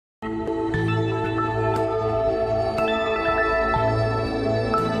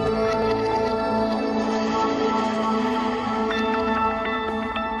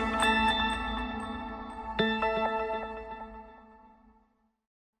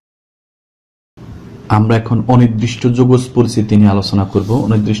আমরা এখন অনির্দিষ্ট যোগজ পরিস্থিতি নিয়ে আলোচনা করব।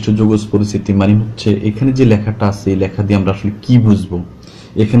 অনির্দিষ্ট যোগজ পরিস্থিতি মানে হচ্ছে এখানে যে লেখাটা আছে এই লেখা দিয়ে আমরা আসলে কি বুঝবো,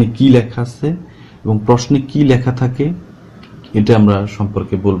 এখানে কি লেখা আছে এবং প্রশ্নে কি লেখা থাকে এটা আমরা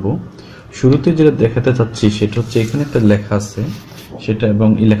সম্পর্কে বলবো। শুরুতে যেটা দেখাতে চাচ্ছি সেটা হচ্ছে এখানে একটা লেখা আছে সেটা এবং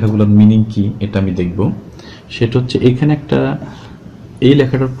এই লেখাগুলোর মিনিং কি এটা আমি দেখব। সেটা হচ্ছে এখানে একটা এই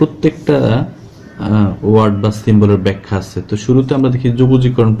লেখাটার প্রত্যেকটা ওয়ার্ড বা সিম্বলের ব্যাখ্যা আছে। তো শুরুতে আমরা দেখি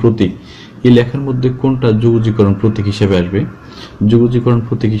যোগজীকরণ প্রতীক, এই লেখার মধ্যে কোনটা যোগজীকরণ প্রতীক হিসেবে আসবে। যোগজীকরণ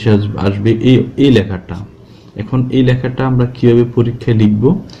প্রতীক হিসেবে আসবে এই লেখাটা। এখন এই লেখাটা আমরা কিভাবে পরীক্ষায় লিখব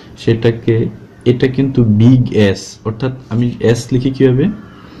সেটাকে, এটা কিন্তু বিগ এস, অর্থাৎ আমি এস লিখি কিভাবে,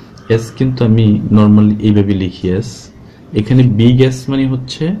 এস কিন্তু আমি নর্মালি এইভাবে লিখি এস, এখানে বিগ এস মানে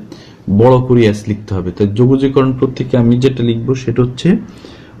হচ্ছে বড় করে এস লিখতে হবে। তাই যোগজীকরণ প্রতীকে আমি যেটা লিখবো সেটা হচ্ছে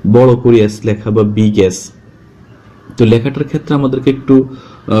বড় করে এস লেখা বা বিগ এস। তো লেখাটার ক্ষেত্রে আমাদেরকে একটু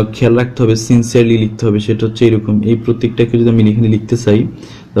খেয়াল রাখতে হবে, সিনসিয়ারলি লিখতে হবে। সেটা হচ্ছে এরকম, এই প্রতীকটাকে যদি আমি এখানে লিখতে চাই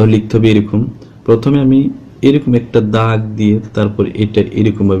তাহলে লিখতে হবে এরকম, প্রথমে আমি এরকম একটা দাগ দিয়ে তারপর এটা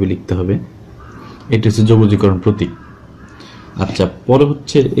এরকম ভাবে লিখতে হবে। এটা হচ্ছে যোগজীকরণ প্রতীক। আচ্ছা, পরে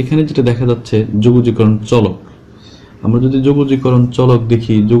হচ্ছে এখানে যেটা দেখা যাচ্ছে যোগজীকরণ চলক। আমরা যদি যোগজীকরণ চলক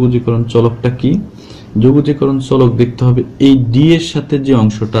দেখি, যোগজীকরণ চলকটা কি, যোগজীকরণ চলক দেখতে হবে এই ডি এর সাথে যে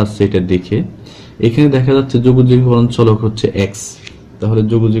অংশটা আছে এটা দেখে। এখানে দেখা যাচ্ছে যোগজীকরণ চলক হচ্ছে এক্স, তাহলে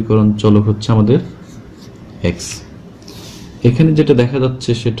যোগজীকরণ চলক হচ্ছে আমাদের এক্স। এখানে যেটা দেখা যাচ্ছে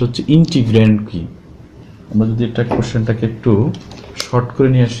সেটা হচ্ছে ইন্টিগ্র্যান্ড কি। আমরা যদি এটা কোশ্চেনটাকে একটু শর্ট করে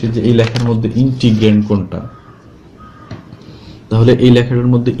নিয়ে আসি যে এই লেখার মধ্যে ইন্টিগ্র্যান্ড কোনটা, তাহলে এই লেখাটার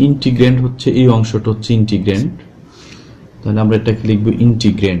মধ্যে ইন্টিগ্র্যান্ড হচ্ছে এই অংশটা হচ্ছে ইন্টিগ্র্যান্ড, তাহলে আমরা এটাকে লিখবো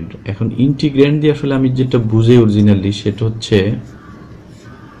ইন্টিগ্র্যান্ড। এখন ইন্টিগ্র্যান্ড দিয়ে আসলে আমি যেটা বুঝে অরিজিনালি সেটা হচ্ছে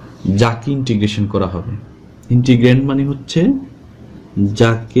যাকে ইন্টিগ্রেশন করা হবে। ইন্টিগ্র্যান্ড মানে হচ্ছে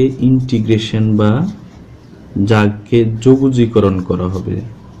যাকে ইন্টিগ্রেশন বা যাকে যোগজীকরণ করা হবে,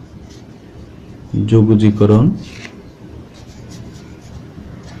 যোগজীকরণ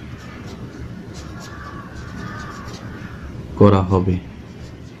করা হবে,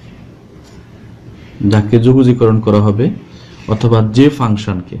 যাকে যোগজীকরণ করা হবে, অথবা যে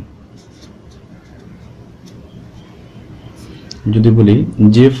ফাংশনকে, যদি বলি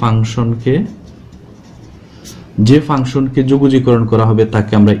যে ফাংশনকে যোগজীকরণ করা হবে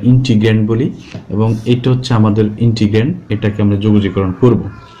তাকে আমরা ইন্টিগ্র্যান্ড বলি, এবং এটা হচ্ছে আমাদের ইন্টিগ্র্যান্ড, এটাকে আমরা যোগজীকরণ করব,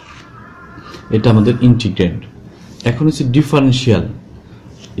 এটা আমাদের ইন্টিগ্র্যান্ড। এখন হচ্ছে ডিফারেনশিয়াল।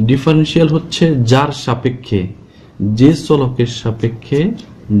 ডিফারেনশিয়াল হচ্ছে যার সাপেক্ষে, যে চলকের সাপেক্ষে,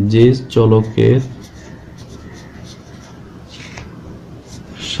 যে চলকের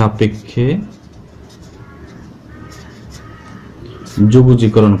সাপেক্ষে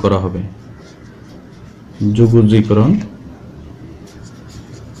যোগজীকরণ করা হবে, যোগজীকরণ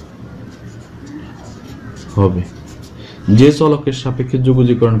হবে, যে চলকের সাপেক্ষে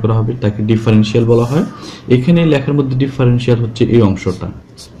যোগজীকরণ করা হবে তাকে ডিফারেনশিয়াল বলা হয়। এখানে লেখার মধ্যে ডিফারেনশিয়াল হচ্ছে এই অংশটা,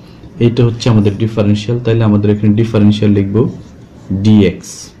 এইটা হচ্ছে আমাদের ডিফারেনশিয়াল, তাইলে আমাদের এখানে ডিফারেনশিয়াল লিখব ডিএক্স।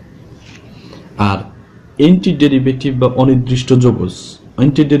 আর এন্টিডেরিভেটিভ বা অনির্দিষ্ট যোগজ,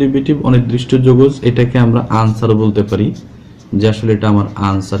 এন্টিডেরিভেটিভ অনির্দিষ্ট যোগজ, এটাকে আমরা আনসার বলতে পারি, যে আসলে এটা আমার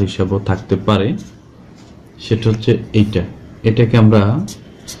আনসার হিসাবেও থাকতে পারে। সেটা হচ্ছে এইটা, এটাকে আমরা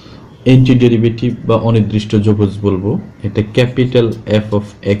এন্টিডেরিভেটিভ বা অনির্দিষ্ট যোগজ বলবো। এটা ক্যাপিটাল এফ অফ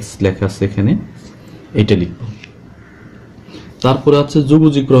এক্স লেখা আছে এখানে, এটা লিখবো। তারপরে আছে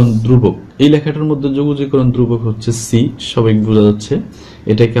যোগজীকরণ ধ্রুবক। এই লেখাটার মধ্যে যোগজীকরণ ধ্রুবক হচ্ছে সি, সবাই বোঝা যাচ্ছে,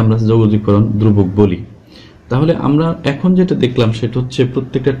 এটাকে আমরা যোগজীকরণ ধ্রুবক বলি। তাহলে আমরা এখন যেটা দেখলাম সেটা হচ্ছে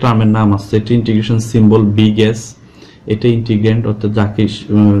প্রত্যেকটা টার্মের নাম আছে। এটা ইন্টিগ্রেশন সিম্বল বিগ এস, এটা ইন্টিগ্র্যান্ড অর্থাৎ যাকে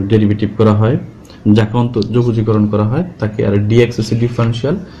ডেরিভেটিভ করা হয়, যাকে যোগজীকরণ করা হয় তাকে, আর ডিএক্স হচ্ছে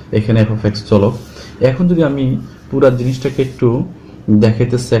ডিফারেনশিয়াল, এখানে এফ অফ এক্স চলক। এখন যদি আমি পুরো জিনিসটাকে একটু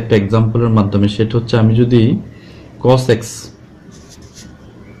দেখাইতেছি একটা এক্সাম্পলের মাধ্যমে, সেটা হচ্ছে আমি যদি cos x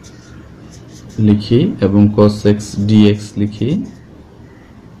লিখি এবং cos x dx লিখি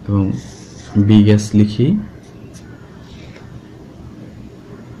এবং big S লিখি,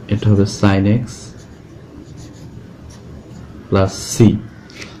 এটা হবে sin x প্লাস c।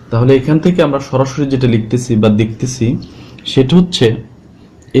 তাহলে এখান থেকে আমরা সরাসরি যেটা লিখতেছি বা দেখতেছি সেটা হচ্ছে,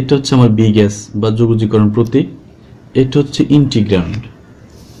 এটা হচ্ছে আমার বিগ এস বা যোগজীকরণ প্রতীক, এটা হচ্ছে ইন্টিগ্র্যান্ড,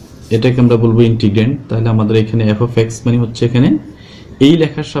 এটাকে আমরা বলবো ইন্টিগ্র্যান্ড। তাহলে আমাদের এখানে এফ অফ এক্স মানে হচ্ছে এখানে এই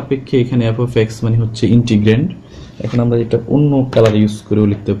লেখার সাপেক্ষে এখানে এফ অফ এক্স মানে হচ্ছে ইন্টিগ্র্যান্ড। এখন আমরা এটা অন্য কালার ইউজ করেও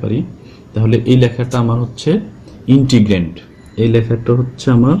লিখতে পারি। তাহলে এই লেখাটা আমার হচ্ছে ইন্টিগ্র্যান্ড, এই লেখাটা হচ্ছে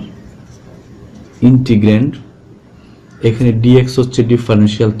আমার ইন্টিগ্র্যান্ড। এখানে ডিএক্স হচ্ছে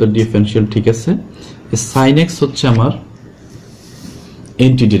ডিফারেনশিয়াল, তো ডিফারেনশিয়াল ঠিক আছে। সাইন এক্স হচ্ছে আমার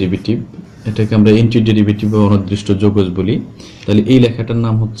এন্টিডেরিভেটিভ, এটাকে আমরা অ্যান্টিডেরিভেটিভ বা অনির্দিষ্ট যোগজ বলি। তাহলে এই লেখাটার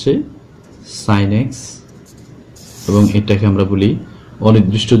নাম হচ্ছে sin x এবং এটাকে আমরা বলি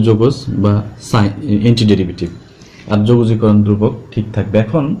অনির্দিষ্ট যোগজ বা অ্যান্টিডেরিভেটিভ, আর যোগজীকরণ ধ্রুবক ঠিক থাকবে।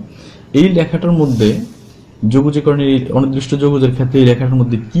 এখন এই লেখাটার মধ্যে যোগজীকরণের অনির্দিষ্ট যোগজের ক্ষেত্রে এই লেখাটার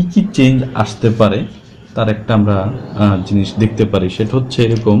মধ্যে কি কি চেঞ্জ আসতে পারে তার একটা আমরা জিনিস দেখতে পারি। সেটা হচ্ছে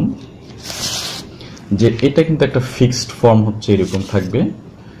এরকম যে এটা কিন্তু একটা ফিক্সড ফর্ম হচ্ছে এরকম থাকবে,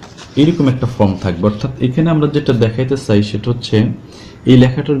 এরকম একটা ফর্ম থাকবে। অর্থাৎ এখানে আমরা যেটা দেখাইতে চাই সেটা হচ্ছে এই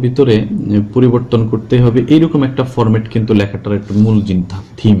লেখাটার ভিতরে পরিবর্তন করতে হবে এইরকম একটা ফরম্যাট, কিন্তু লেখাটার একটা মূল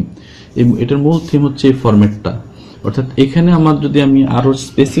থিম, এটার মূল থিম হচ্ছে এই ফরম্যাটটা। অর্থাৎ এখানে আমার যদি আমি আরো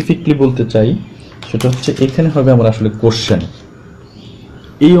স্পেসিফিকলি বলতে চাই সেটা হচ্ছে এখানে হবে আমার আসলে কোশ্চেন।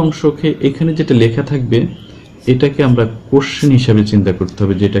 এই অংশকে এখানে যেটা লেখা থাকবে এটাকে আমরা কোশ্চেন হিসাবে চিন্তা করতে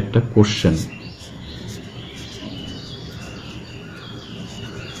হবে, যে এটা একটা কোশ্চেন।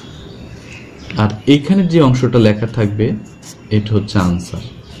 আর এখানে যে অংশটা লেখা থাকবে এটা হচ্ছে আনসার।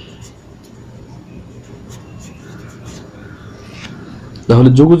 তাহলে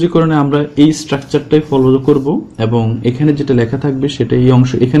যোগজীকরণে আমরা এই স্ট্রাকচারটাই ফলো করব এবং এখানে যেটা লেখা থাকবে সেটা এই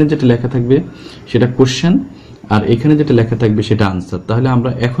অংশ, এখানে যেটা লেখা থাকবে সেটা কোশ্চেন আর এখানে যেটা লেখা থাকবে সেটা আনসার। তাহলে আমরা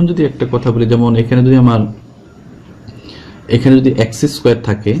এখন যদি একটা কথা বলি, যেমন এখানে যদি আমার এখানে যদি x স্কয়ার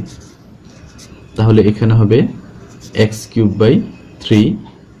থাকে তাহলে এখানে হবে x³/3,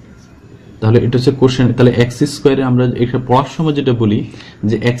 তাহলে এটা হচ্ছে কোশ্চেন। তাহলে x স্কয়ারে আমরা এটা পড়ার সময় যেটা বলি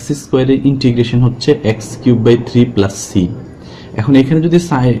যে x স্কয়ারের ইন্টিগ্রেশন হচ্ছে x³/3 + c। এখন এখানে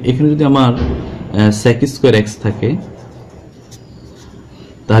যদি আমার sec² x থাকে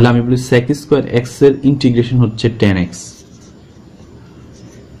তাহলে আমি বলি sec² x এর ইন্টিগ্রেশন হচ্ছে 10x,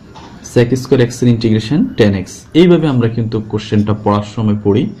 sec² x এর ইন্টিগ্রেশন 10x। এইভাবে আমরা কিন্তু কোশ্চেনটা পড়ার সময়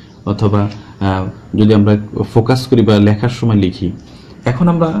পড়ি অথবা যদি আমরা ফোকাস করি বা লেখার সময় লিখি। এখন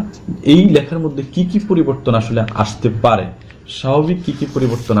আমরা এই লেখার মধ্যে কি কি পরিবর্তন আসলে আসতে পারে, স্বাভাবিক কি কি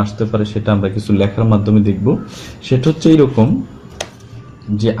পরিবর্তন আসতে পারে সেটা আমরা কিছু লেখার মাধ্যমে দেখব। সেটা হচ্ছে এইরকম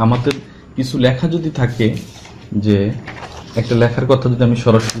যে আমাদের কিছু লেখা যদি থাকে, যে একটা লেখার কথা যদি আমি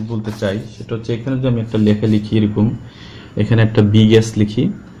সরাসরি বলতে চাই সেটা হচ্ছে এখানে যদি আমি একটা লেখা লিখি এরকম, এখানে একটা বিএস লিখি,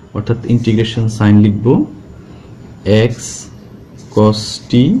 অর্থাৎ ইন্টিগ্রেশন সাইন লিখব x cos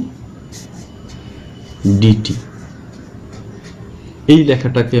t dt, এই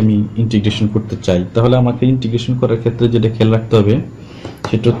লেখাটাকে আমি ইন্টিগ্রেশন করতে চাই। তাহলে আমাকে ইন্টিগ্রেশন করার ক্ষেত্রে যেটা খেয়াল রাখতে হবে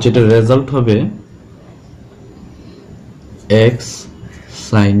সেটা হচ্ছে এটা রেজাল্ট হবে x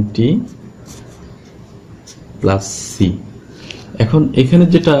sin t plus c। এখন এখানে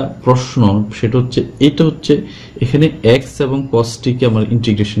যেটা প্রশ্ন সেটা হচ্ছে এটা হচ্ছে এখানে x এবং cos t কে আমার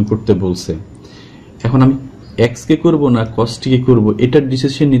ইন্টিগ্রেশন করতে বলছে। এখন আমি x কে করব না cos t কে করব, এটার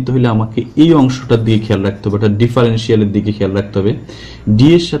ডিসিশন নিতে হলে আমাকে এই অংশটার দিকে খেয়াল রাখতে হবে, এটা ডিফারেন্সিয়ালের দিকে খেয়াল রাখতে হবে। d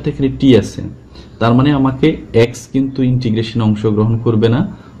এর সাথে এখানে t আছে, তার মানে আমাকে x কিন্তু ইন্টিগ্রেশনে অংশগ্রহণ করবে না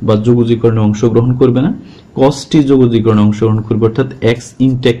বা যোগজীকরণে অংশগ্রহণ করবে না, cos t যোগজীকরণে অংশগ্রহণ করবে, অর্থাৎ x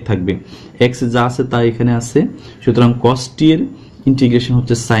ইনটেক্ট থাকবে, x যা আছে তা এখানে আছে। সুতরাং cos t এর ইন্টিগ্রেশন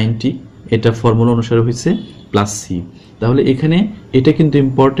হচ্ছে sin t, এটা ফর্মুলা অনুসারে হয়েছে প্লাস c। তাহলে এখানে এটা কিন্তু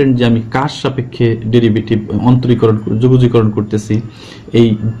ইম্পর্টেন্ট যে আমি কার সাপেক্ষে ডেরিভেটিভ অন্তরীকরণ যোগজীকরণ করতেছি, এই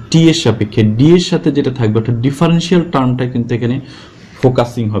t এর সাপেক্ষে। d এর সাথে যেটা থাকবে অর্থাৎ ডিফারেন্সিয়াল টার্মটা কিন্তু এখানে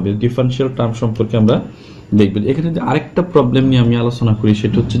ফোকাসিং হবে, ডিফারেন্সিয়াল টার্ম সম্পর্কে আমরা দেখব। এখানে যে আরেকটা প্রবলেম নিয়ে আমি আলোচনা করি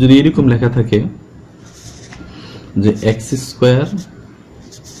সেটা হচ্ছে যদি এরকম লেখা থাকে যে x²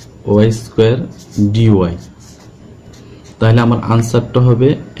 y² dy, তাহলে আমার আনসারটা হবে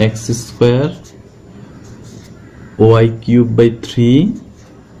x² y³/3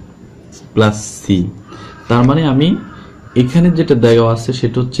 প্লাস c। তার মানে আমি এখানে যেটা দেওয়া আছে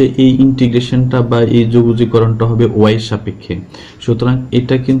সেটা হচ্ছে এই ইন্টিগ্রেশনটা বা এই যোগজীকরণটা হবে y এর সাপেক্ষে। সুতরাং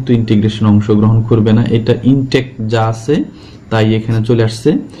এটা কিন্তু ইন্টিগ্রেশন অংশগ্রহণ করবে না, এটা ইনটেক্ট যা আছে তাই এখানে চলে আসছে,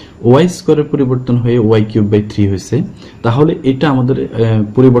 y² পরিবর্তন হয়ে y³/3 হয়েছে। তাহলে এটা আমাদের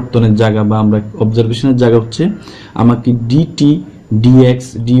পরিবর্তনের জায়গা বা আমরা অবজারভেশনের জায়গা হচ্ছে আমাকে dt dx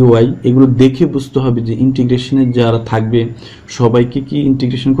dy এগুলো দেখে বুঝতে হবে যে ইন্টিগ্রেশনে যারা থাকবে সবাইকে কি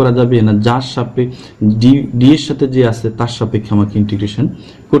ইন্টিগ্রেশন করা যাবে না যার সাপেক্ষে d এর সাথে যে আছে তার সাপেক্ষে আমাকে ইন্টিগ্রেশন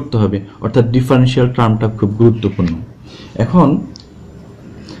করতে হবে, অর্থাৎ ডিফারেন্সিয়াল টার্মটা খুব গুরুত্বপূর্ণ। এখন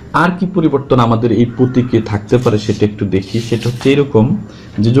আর কি পরিবর্তন আমাদের এই প্রতীকে থাকতে পারে সেটা একটু দেখি। সেটা হচ্ছে এরকম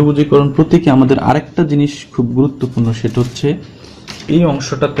যে যোগজীকরণ প্রতীকে আমাদের আরেকটা জিনিস খুব গুরুত্বপূর্ণ, সেটা হচ্ছে এই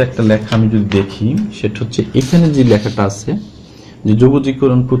অংশটাতে একটা লেখা আমি যদি দেখি সেটা হচ্ছে এখানে যে লেখাটা আছে যে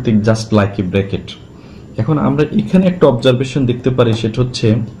যোগজীকরণ প্রতীক জাস্ট লাইক এ ব্র্যাকেট। এখন আমরা এখানে একটা অবজারভেশন দেখতে পারি সেটা হচ্ছে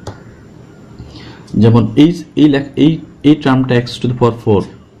যেমন এই টার্মটা x⁴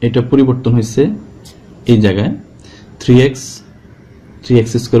 এটা পরিবর্তন হয়েছে এই জায়গায় 3x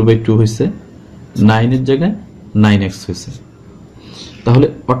 3x² 2 হয়েছে, 9 এর জায়গায় 9x হয়েছে। তাহলে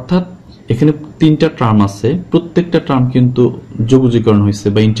অর্থাৎ এখানে তিনটা টার্ম আছে, প্রত্যেকটা টার্ম কিন্তু যোগজীকরণ হয়েছে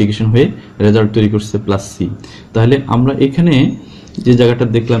বা ইন্টিগ্রেশন হয়ে রেজাল্ট তৈরি করছে +c। তাহলে আমরা এখানে যে জায়গাটা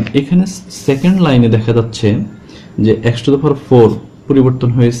দেখলাম, এখানে সেকেন্ড লাইনে দেখা যাচ্ছে যে x⁴ পরিবর্তন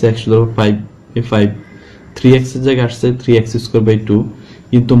হয়েছে x⁵, 5 3x এর জায়গায় আসছে 3x² 2,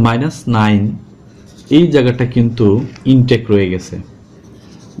 কিন্তু -9 এই জায়গাটা কিন্তু ইনটেক রয়ে গেছে,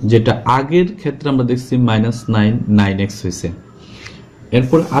 যেটা আগের ক্ষেত্রে আমরা দেখছি -9 9x হয়েছে।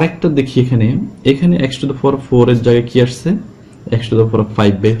 এরপর আরেকটা দেখি, এখানে x⁴ এর জায়গায় কি আসছে,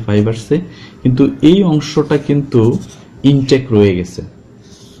 x⁵/5 আসছে, কিন্তু এই অংশটা কিন্তু ইনটেক রয়ে গেছে,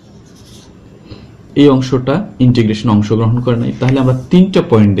 এই অংশটা ইন্টিগ্রেশন অংশগ্রহণ করে নাই। তাহলে আমরা তিনটা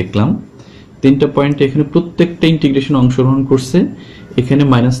পয়েন্ট দেখলাম, তিনটা পয়েন্টে এখানে প্রত্যেকটা ইন্টিগ্রেশন অংশগ্রহণ করছে, এখানে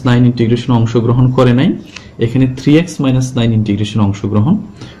 -9 ইন্টিগ্রেশন অংশগ্রহণ করে নাই, এখানে 3x - 9 ইন্টিগ্রেশন অংশগ্রহণ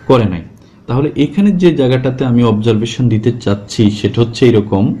করে নাই। তাহলে এখানে যে জায়গাটাতে আমি অবজারভেশন দিতে চাচ্ছি সেটা হচ্ছে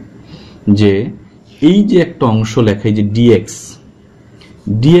এরকম যে এই যে একটা অংশ লেখা, এই যে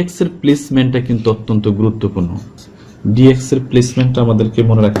dx এর প্লেসমেন্টটা কিন্তু অত্যন্ত গুরুত্বপূর্ণ। dx এর প্লেসমেন্টটা আমাদেরকে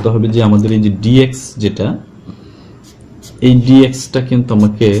মনে রাখতে হবে যে আমাদের এই যে dx, যেটা এই dxটা কিন্তু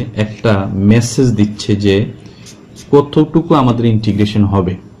আমাকে একটা মেসেজ দিচ্ছে যে কতটুকু আমাদের ইন্টিগ্রেশন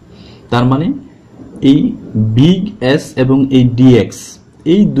হবে। তার মানে এই বিগ এস এবং এই dx,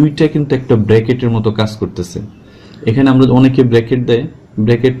 এই দুইটা কিন্তু একটা ব্র্যাকেটের মতো কাজ করতেছে। এখানে আমরা অনেকে ব্র্যাকেট দেয়,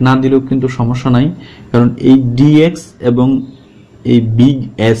 ব্র্যাকেট না দিলেও কিন্তু সমস্যা নাই, কারণ এই dx এবং এই বিগ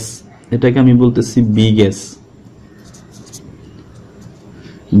এস, এটাকে আমি বলতেছি বিগ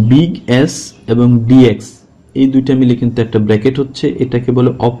এস এবং dx, এই দুইটা মিলে কিন্তু একটা ব্র্যাকেট হচ্ছে, এটাকে বলে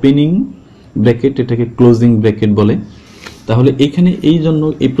ওপেনিং ব্র্যাকেট, এটাকে ক্লোজিং ব্র্যাকেট বলে। তাহলে এখানে এই জন্য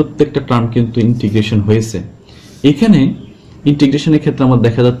এই প্রত্যেকটা টার্ম কিন্তু ইন্টিগ্রেশন হয়েছে। এখানে ইন্টিগ্রেশনের ক্ষেত্রে আমার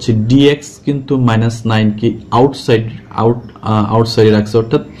দেখা যাচ্ছে dx কিন্তু -9 কে আউটসাইডে রাখছে,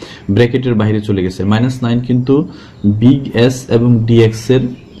 অর্থাৎ ব্র্যাকেটের বাইরে চলে গেছে। -9 কিন্তু বিগ এস এবং dx এর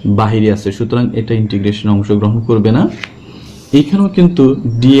বাইরে আছে, সুতরাং এটা ইন্টিগ্রেশনে অংশগ্রহণ করবে না। এখানেও কিন্তু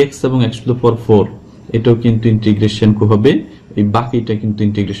dx এবং x⁴ এটাও কিন্তু ইন্টিগ্রেশন হবে, এই বাকিটা কিন্তু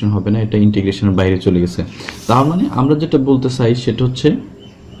ইন্টিগ্রেশন হবে না, এটা ইন্টিগ্রেশনের বাইরে চলে গেছে। তার মানে আমরা যেটা বলতে চাই সেটা হচ্ছে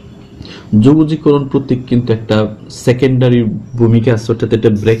যোগজীকরণ প্রতীক কিন্তু একটা সেকেন্ডারি ভূমিকা আছে, অর্থাৎ এটা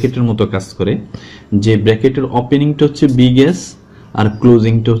ব্র্যাকেটের মতো কাজ করে, যে ব্র্যাকেটের ওপেনিংটা হচ্ছে বিগ এস আর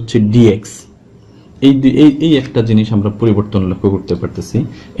ক্লোজিংটা হচ্ছে dx। এই একটা জিনিস আমরা পরিবর্তন লক্ষ্য করতে পারতেছি।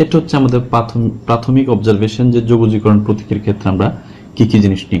 এটা হচ্ছে আমাদের প্রাথমিক অবজারভেশন যে যোগজীকরণ প্রতীকের ক্ষেত্রে আমরা কি কি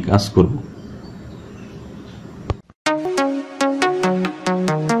জিনিস নিয়ে কাজ করব।